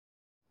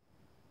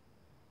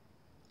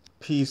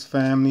Peace,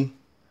 family.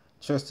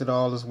 Trust it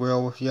all is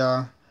well with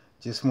y'all.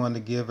 Just wanted to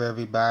give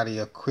everybody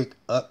a quick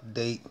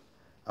update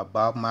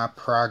about my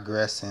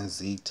progress in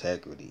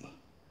Zblackcard.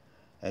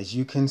 As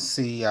you can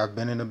see, I've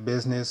been in the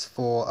business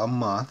for a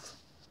month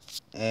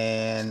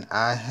and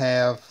I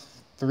have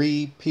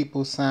 3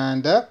 people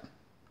signed up.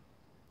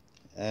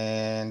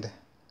 And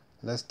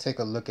let's take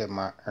a look at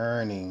my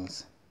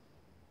earnings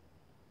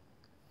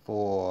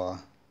for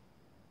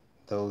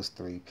those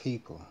 3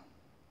 people.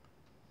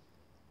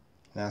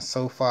 Now,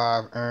 so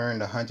far I've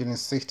earned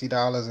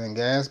 $160 in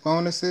gas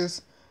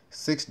bonuses,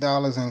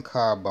 $6 in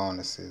car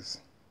bonuses.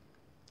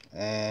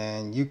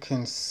 And you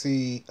can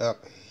see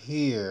up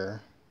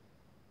here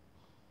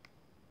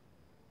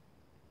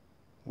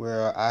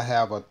where I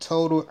have a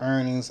total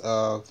earnings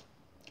of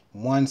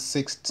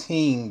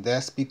 $116.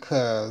 That's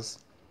because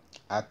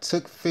I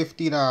took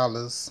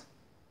 $50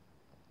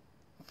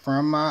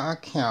 from my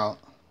account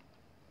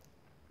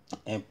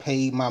and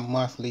paid my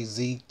monthly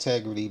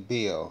Zblackcard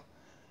bill.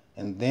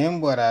 And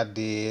then what I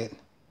did,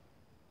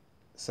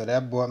 so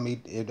that brought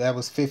me, that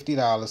was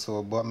 $50, so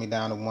it brought me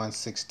down to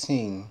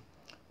 $116.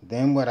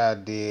 Then what I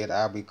did,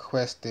 I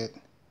requested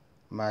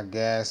my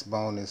gas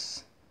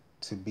bonus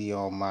to be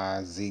on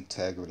my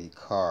Zblackcard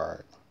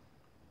card.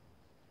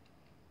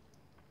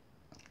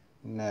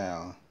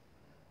 Now,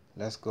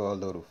 let's go a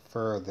little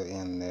further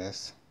in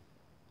this.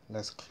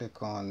 Let's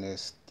click on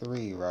this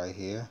 3 right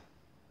here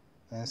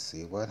and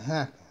see what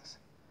happens.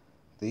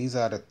 These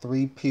are the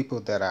 3 people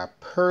that I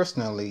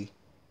personally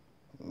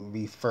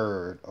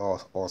referred or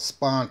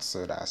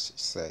sponsored, I should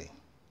say.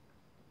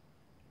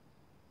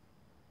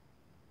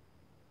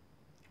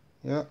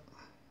 Yep.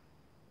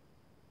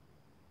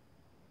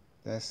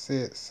 That's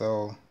it.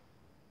 So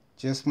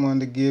just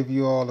wanted to give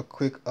you all a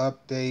quick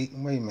update.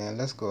 Wait a minute,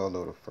 let's go a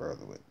little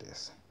further with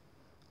this.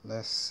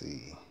 Let's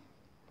see.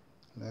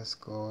 Let's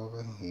go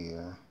over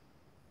here.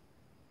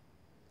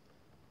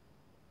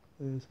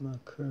 Where's my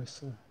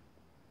cursor?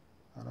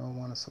 I don't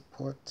want a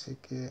support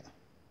ticket.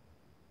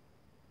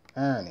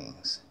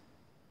 Earnings.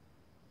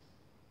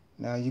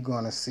 Now you're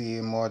going to see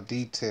in more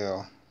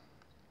detail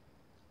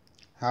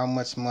how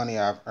much money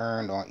I've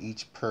earned on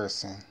each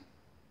person.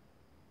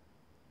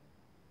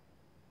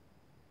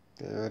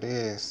 There it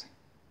is.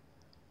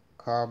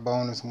 Car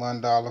bonus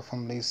 $1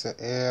 from Lisa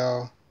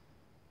L.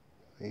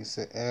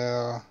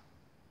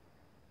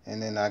 And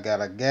then I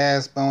got a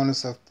gas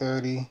bonus of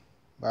 $30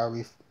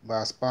 by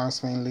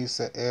sponsoring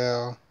Lisa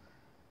L.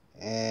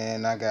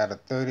 And I got a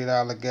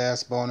 $30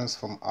 gas bonus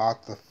from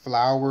Arthur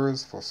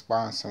Flowers for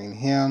sponsoring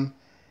him.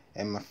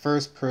 And my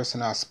first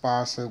person I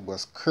sponsored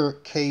was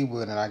Kurt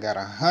Kaywood, and I got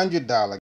a $100